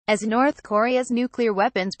As North Korea's nuclear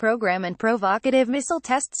weapons program and provocative missile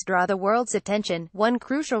tests draw the world's attention, one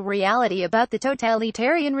crucial reality about the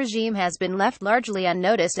totalitarian regime has been left largely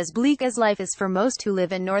unnoticed. As bleak as life is for most who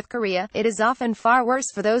live in North Korea, it is often far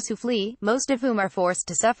worse for those who flee, most of whom are forced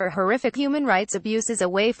to suffer horrific human rights abuses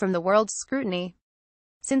away from the world's scrutiny.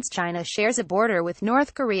 Since China shares a border with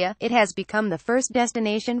North Korea, it has become the first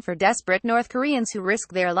destination for desperate North Koreans who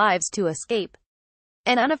risk their lives to escape.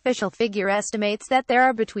 An unofficial figure estimates that there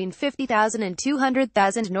are between 50,000 and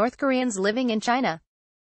 200,000 North Koreans living in China.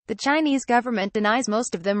 The Chinese government denies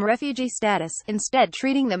most of them refugee status, instead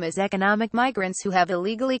treating them as economic migrants who have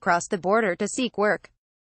illegally crossed the border to seek work.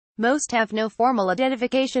 Most have no formal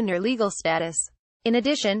identification or legal status. In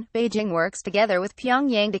addition, Beijing works together with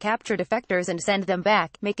Pyongyang to capture defectors and send them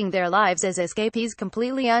back, making their lives as escapees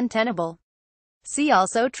completely untenable. See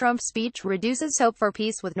also Trump's speech reduces hope for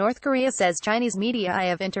peace with North Korea, says Chinese media. I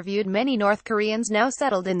have interviewed many North Koreans now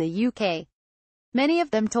settled in the UK. Many of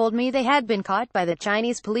them told me they had been caught by the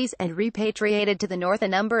Chinese police and repatriated to the north a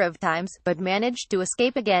number of times, but managed to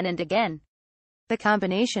escape again and again. The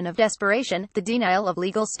combination of desperation, the denial of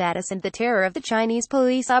legal status and the terror of the Chinese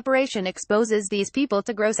police operation exposes these people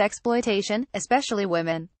to gross exploitation, especially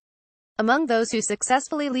women. Among those who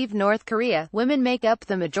successfully leave North Korea, women make up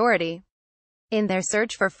the majority. In their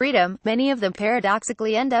search for freedom, many of them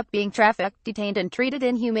paradoxically end up being trafficked, detained and treated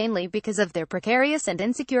inhumanely because of their precarious and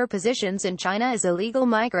insecure positions in China as illegal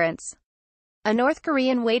migrants. A North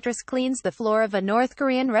Korean waitress cleans the floor of a North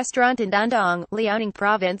Korean restaurant in Dandong, Liaoning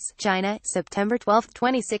Province, China, September 12,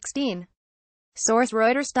 2016. Source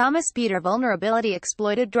Reuters. Thomas Peter. Vulnerability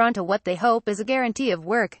exploited. Drawn to what they hope is a guarantee of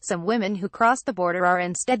work, some women who cross the border are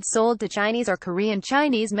instead sold to Chinese or Korean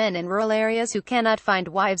Chinese men in rural areas who cannot find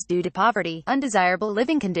wives due to poverty, undesirable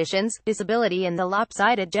living conditions, disability and the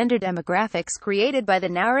lopsided gender demographics created by the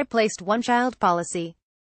now-replaced one-child policy.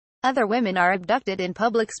 Other women are abducted in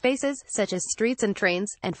public spaces, such as streets and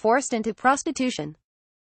trains, and forced into prostitution.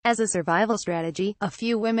 As a survival strategy, a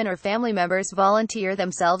few women or family members volunteer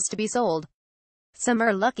themselves to be sold. Some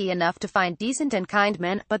are lucky enough to find decent and kind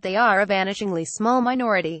men, but they are a vanishingly small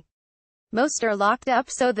minority. Most are locked up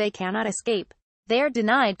so they cannot escape. They are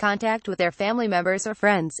denied contact with their family members or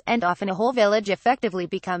friends, and often a whole village effectively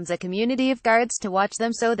becomes a community of guards to watch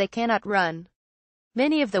them so they cannot run.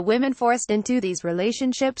 Many of the women forced into these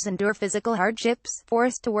relationships endure physical hardships,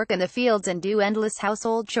 forced to work in the fields and do endless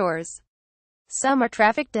household chores. Some are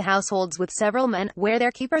trafficked to households with several men, where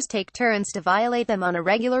their keepers take turns to violate them on a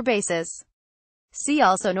regular basis. See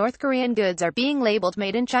also North Korean goods are being labeled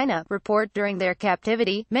made in China. Report during their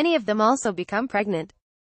captivity, many of them also become pregnant.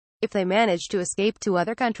 If they manage to escape to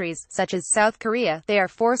other countries, such as South Korea, they are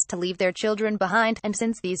forced to leave their children behind, and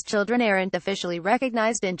since these children aren't officially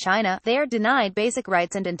recognized in China, they are denied basic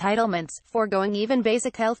rights and entitlements, foregoing even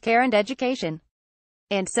basic health care and education.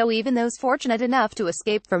 And so even those fortunate enough to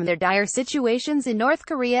escape from their dire situations in North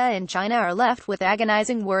Korea and China are left with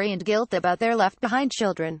agonizing worry and guilt about their left-behind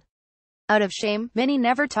children. Out of shame, many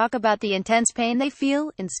never talk about the intense pain they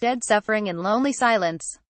feel, instead suffering in lonely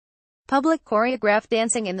silence. Public choreographed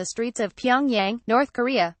dancing in the streets of Pyongyang, North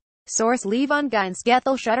Korea. Source Lee Von Gein's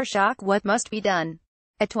Gethel Shutterstock. What must be done?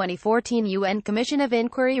 A 2014 UN Commission of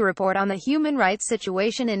Inquiry report on the human rights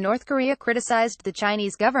situation in North Korea criticized the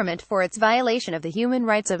Chinese government for its violation of the human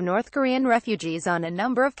rights of North Korean refugees on a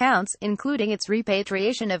number of counts, including its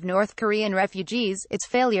repatriation of North Korean refugees, its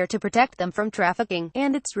failure to protect them from trafficking,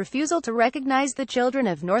 and its refusal to recognize the children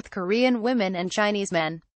of North Korean women and Chinese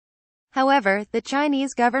men. However, the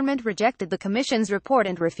Chinese government rejected the Commission's report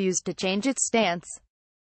and refused to change its stance.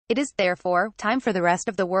 It is, therefore, time for the rest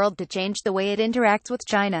of the world to change the way it interacts with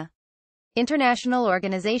China. International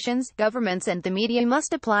organizations, governments and the media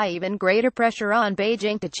must apply even greater pressure on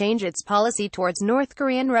Beijing to change its policy towards North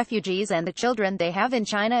Korean refugees and the children they have in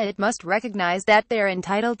China. It must recognize that they are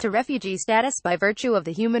entitled to refugee status by virtue of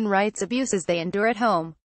the human rights abuses they endure at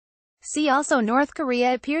home. See also North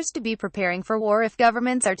Korea appears to be preparing for war. If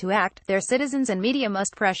governments are to act, their citizens and media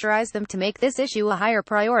must pressurize them to make this issue a higher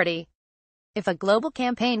priority. If a global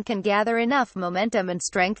campaign can gather enough momentum and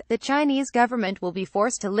strength, the Chinese government will be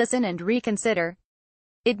forced to listen and reconsider.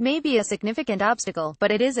 It may be a significant obstacle,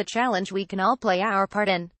 but it is a challenge we can all play our part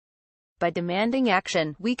in. By demanding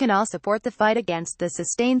action, we can all support the fight against the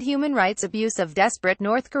sustained human rights abuse of desperate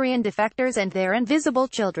North Korean defectors and their invisible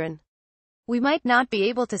children. We might not be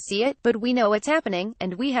able to see it, but we know it's happening,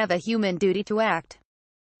 and we have a human duty to act.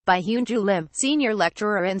 By Hyunju Lim, Senior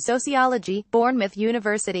Lecturer in Sociology, Bournemouth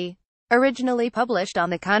University. Originally published on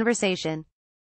The Conversation.